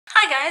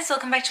Hi guys,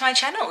 welcome back to my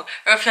channel,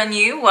 or if you're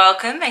new,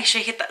 welcome. Make sure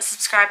you hit that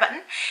subscribe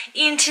button.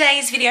 In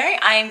today's video,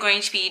 I am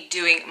going to be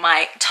doing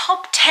my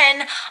top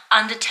 10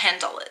 under $10.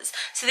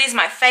 So these are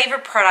my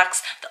favorite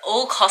products that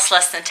all cost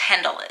less than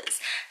 $10.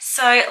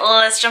 So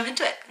let's jump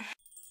into it.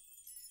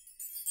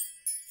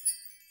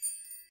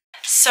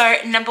 So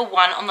number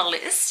one on the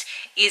list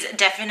is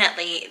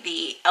definitely the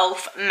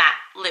e.l.f. matte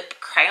lip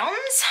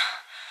crayons.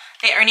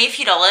 They're only a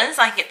few dollars.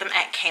 I can get them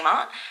at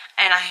Kmart.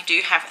 And I do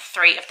have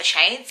three of the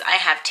shades. I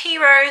have Tea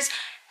Rose,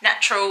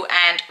 Natural,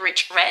 and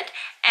Rich Red.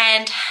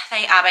 And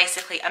they are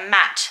basically a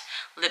matte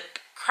lip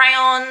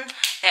crayon.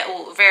 They're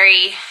all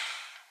very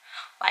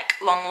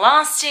long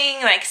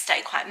lasting. They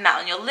stay quite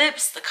matte on your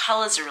lips. The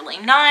colours are really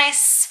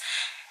nice.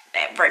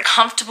 They're very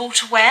comfortable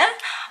to wear.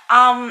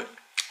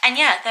 And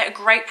yeah, they're a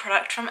great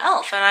product from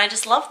e.l.f. and I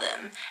just love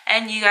them.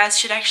 And you guys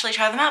should actually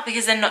try them out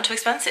because they're not too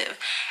expensive.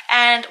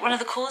 And one of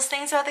the coolest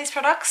things about these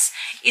products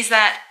is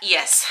that,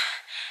 yes,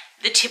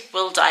 the tip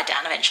will die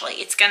down eventually.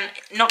 It's going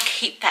to not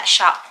keep that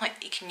sharp point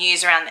that you can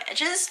use around the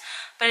edges,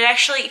 but it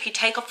actually, if you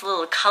take off the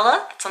little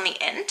colour that's on the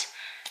end,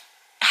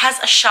 it has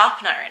a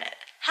sharpener in it.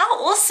 How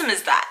awesome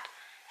is that?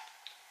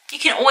 You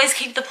can always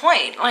keep the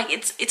point.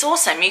 It's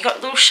awesome. You've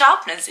got little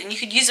sharpeners and you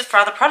could use it for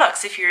other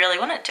products if you really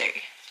wanted to.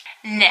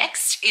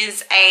 Next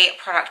is a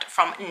product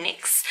from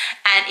NYX,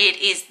 and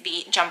it is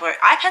the Jumbo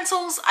Eye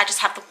Pencils. I just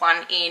have the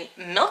one in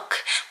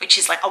Milk, which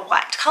is like a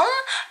white colour,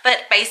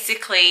 but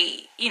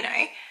basically, you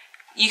know,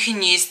 you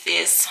can use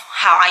this,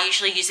 how I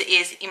usually use it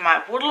is in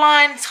my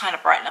waterline to kind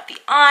of brighten up the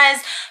eyes.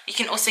 You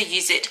can also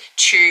use it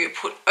to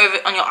put over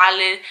on your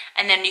eyelid,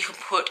 and then you can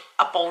put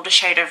a bolder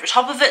shade over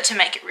top of it to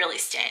make it really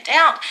stand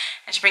out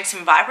and to bring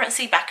some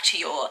vibrancy back to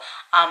your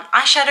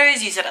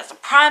eyeshadows. Use it as a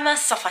primer,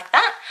 stuff like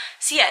that.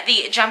 So yeah,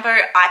 the Jumbo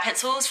Eye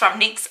Pencils from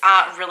NYX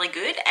are really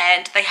good,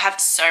 and they have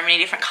so many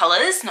different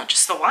colours, not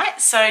just the white,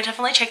 so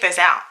definitely check those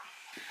out.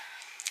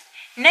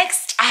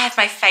 Next, I have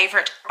my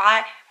favourite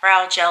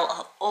eyebrow gel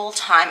of all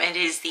time, and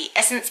it is the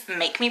Essence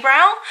Make Me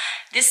Brow.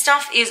 This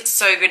stuff is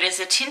so good. It's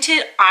a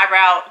tinted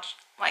eyebrow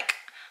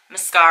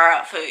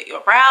mascara for your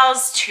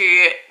brows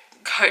to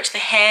coat the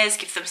hairs,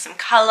 give them some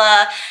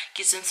colour,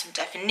 gives them some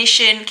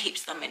definition,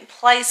 keeps them in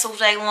place all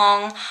day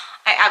long.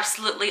 I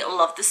absolutely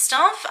love this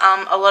stuff.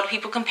 A lot of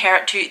people compare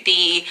it to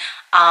the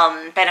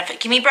Benefit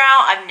Gimme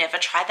Brow. I've never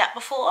tried that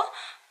before,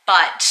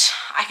 but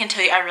I can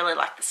tell you I really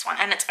like this one,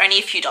 and it's only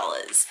a few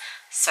dollars.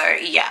 So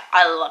yeah,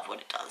 I love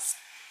what it does.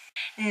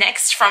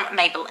 Next, from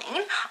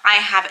Maybelline, I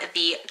have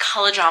the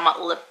Color Drama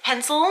Lip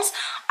Pencils.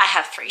 I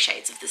have three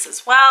shades of this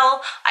as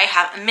well. I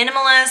have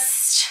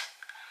Minimalist,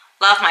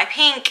 Love My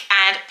Pink,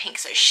 and Pink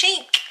So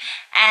Chic.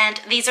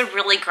 And these are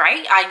really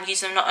great. I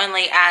use them not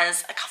only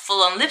as a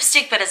full-on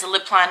lipstick, but as a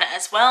lip liner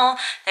as well.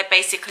 They're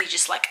basically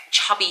just like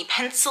chubby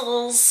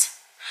pencils.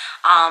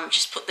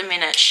 Just put them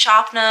in a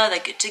sharpener, they're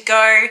good to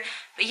go.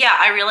 But yeah,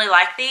 I really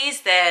like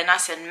these. They're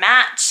nice and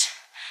matte.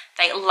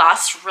 They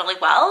last really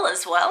well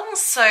as well.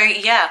 So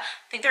yeah,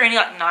 I think they're only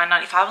like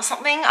 $9.95 or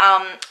something.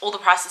 All the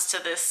prices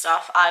to this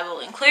stuff I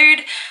will include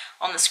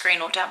on the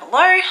screen or down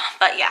below.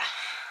 But yeah,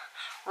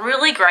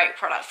 really great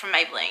product from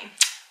Maybelline.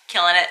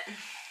 Killing it.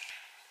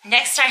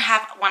 Next, I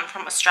have one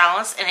from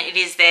Australis, and it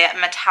is their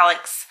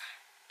Metallix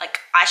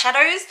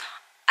eyeshadows.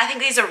 I think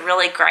these are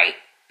really great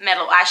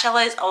metal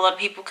eyeshadows. A lot of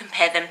people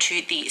compare them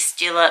to the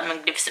Stila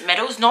Magnificent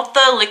Metals, not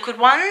the liquid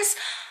ones,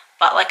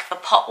 but like the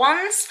pot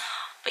ones.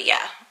 But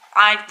yeah,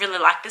 I really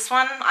like this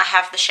one. I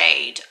have the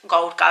shade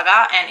Gold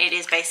Gaga, and it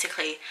is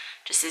basically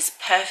just this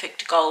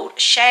perfect gold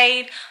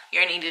shade.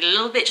 You only need a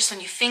little bit just on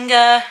your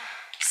finger.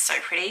 So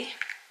pretty.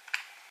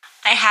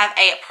 I have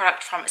a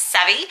product from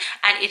Savvy,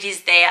 and it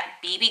is their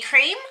BB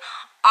cream.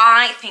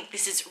 I think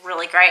this is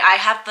really great. I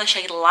have the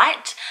shade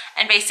Light,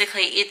 and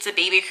basically it's a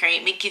BB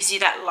cream. It gives you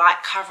that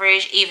light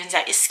coverage, evens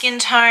out your skin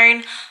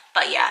tone.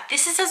 But yeah,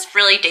 this is a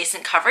really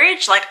decent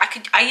coverage.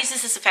 I use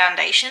this as a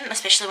foundation,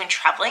 especially when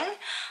traveling.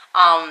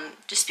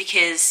 Just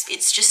because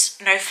it's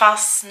just no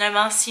fuss, no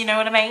muss, you know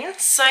what I mean?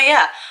 So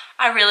yeah,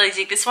 I really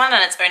dig this one,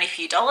 and it's only a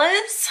few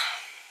dollars.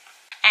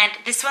 And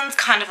this one's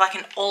kind of like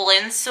an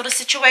all-in sort of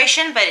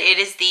situation, but it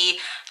is the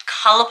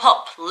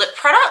ColourPop Lip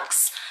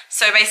Products.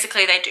 So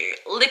basically they do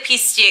lippy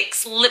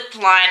sticks, lip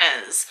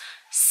liners,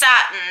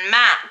 satin,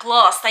 matte,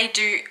 gloss. They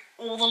do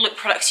all the lip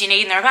products you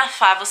need, and they're about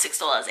 $5 or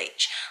 $6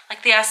 each.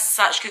 They are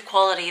such good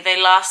quality.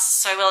 They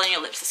last so well on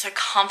your lips. They're so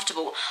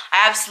comfortable.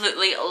 I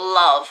absolutely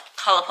love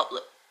ColourPop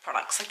Lip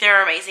Products.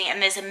 They're amazing,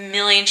 and there's a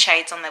million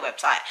shades on their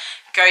website.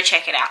 Go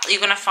check it out. You're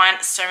going to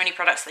find so many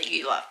products that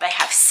you love. They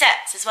have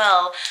sets as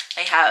well.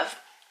 They have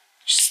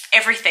just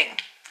everything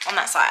on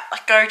that site.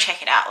 Go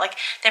check it out.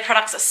 Their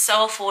products are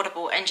so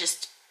affordable and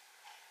just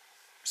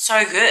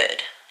so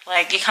good.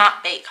 You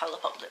can't beat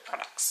ColourPop Lip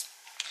Products.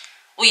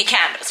 Well, you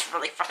can, but it's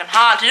really fucking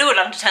hard to do it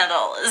under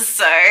 $10.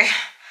 So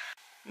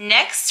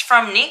next,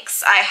 from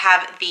NYX, I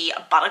have the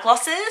Butter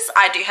Glosses.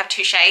 I do have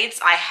two shades.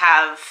 I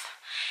have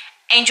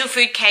Angel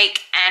Food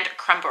Cake and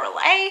Creme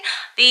Brulee.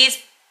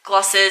 These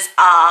glosses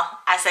are,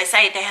 as they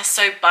say, they are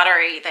so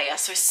buttery. They are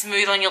so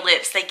smooth on your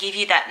lips. They give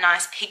you that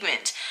nice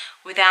pigment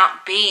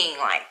without being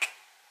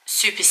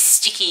super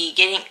sticky,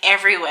 getting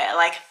everywhere.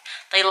 Like,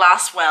 they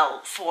last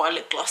well for a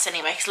lip gloss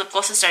anyway, because lip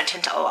glosses don't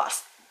tend to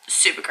last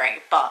super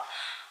great, but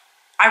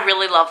I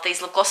really love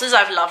these lip glosses.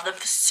 I've loved them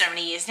for so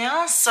many years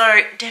now,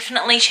 so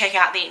definitely check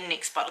out the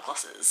NYX Butter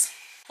Glosses.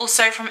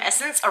 Also from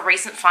Essence, a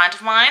recent find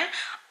of mine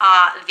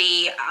are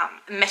the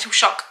Metal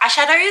Shock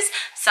eyeshadows,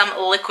 some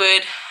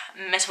liquid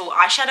metal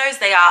eyeshadows.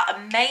 They are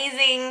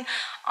amazing,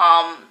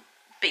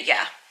 but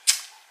yeah,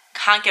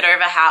 can't get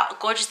over how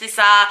gorgeous these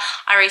are.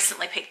 I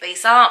recently picked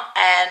these up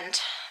and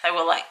they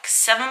were like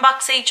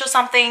 $7 each or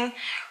something.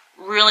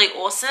 Really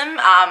awesome.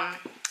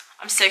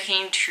 I'm so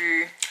keen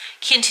to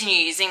continue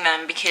using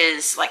them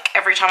because like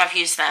every time I've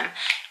used them,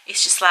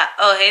 it's just like,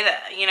 oh hey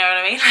there, you know what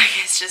I mean?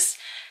 Like, it's just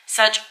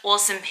such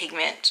awesome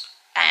pigment,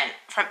 and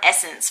from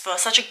Essence for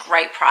such a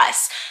great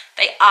price.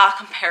 They are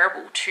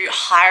comparable to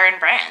higher end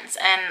brands,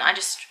 and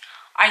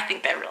I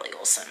think they're really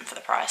awesome for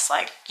the price.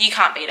 Like, you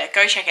can't beat it.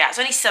 Go check it out. It's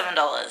only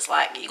 $7.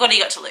 Like, what do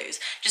you got to lose?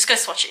 Just go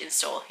swatch it in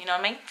store, you know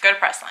what I mean? Go to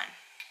Priceline.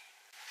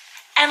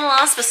 And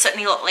last but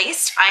certainly not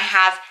least, I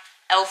have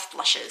e.l.f.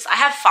 blushes. I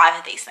have 5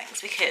 of these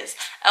things because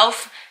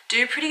e.l.f.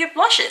 do pretty good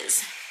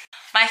blushes.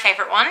 My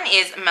favourite one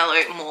is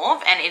Mellow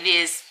Mauve, and it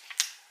is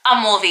a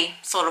mauvey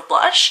sort of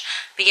blush.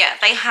 But yeah,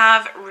 they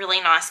have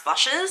really nice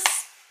blushes.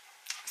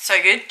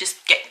 So good.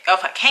 Just get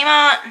e.l.f. at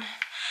Kmart.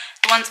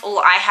 The ones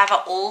I have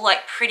are all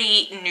like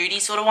pretty nudie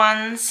sort of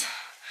ones.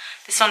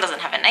 This one doesn't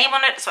have a name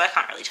on it, so I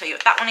can't really tell you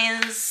what that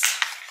one is.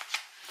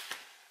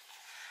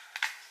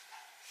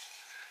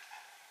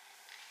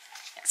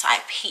 It's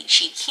like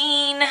Peachy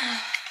Keen.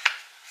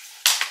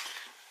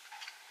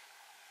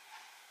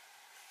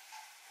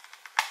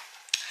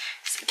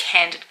 Some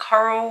Candid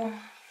Coral.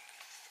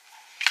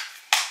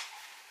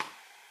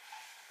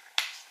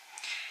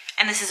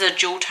 And this is a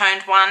dual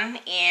toned one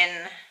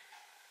in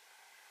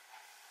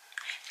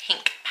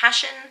Pink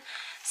Passion.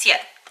 So yeah,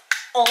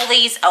 all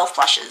these e.l.f.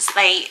 blushes,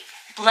 they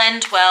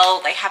blend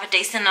well, they have a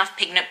decent enough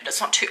pigment, but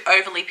it's not too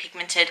overly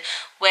pigmented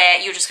where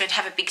you're just going to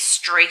have a big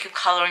streak of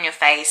colour on your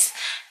face.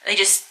 They're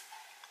just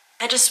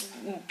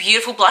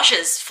beautiful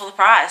blushes for the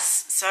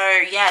price. So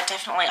yeah,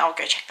 definitely I'll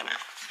go check them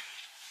out.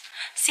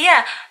 So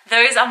yeah,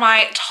 those are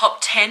my top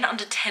 10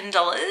 under $10.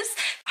 I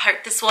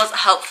hope this was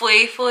helpful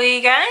for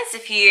you guys.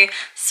 If you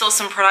saw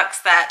some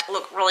products that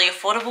look really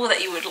affordable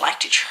that you would like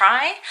to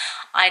try,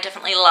 I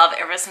definitely love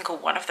every single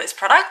one of those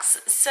products.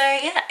 So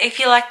yeah, if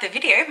you liked the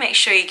video, make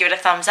sure you give it a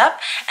thumbs up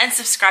and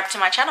subscribe to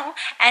my channel,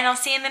 and I'll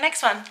see you in the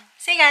next one.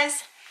 See you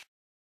guys.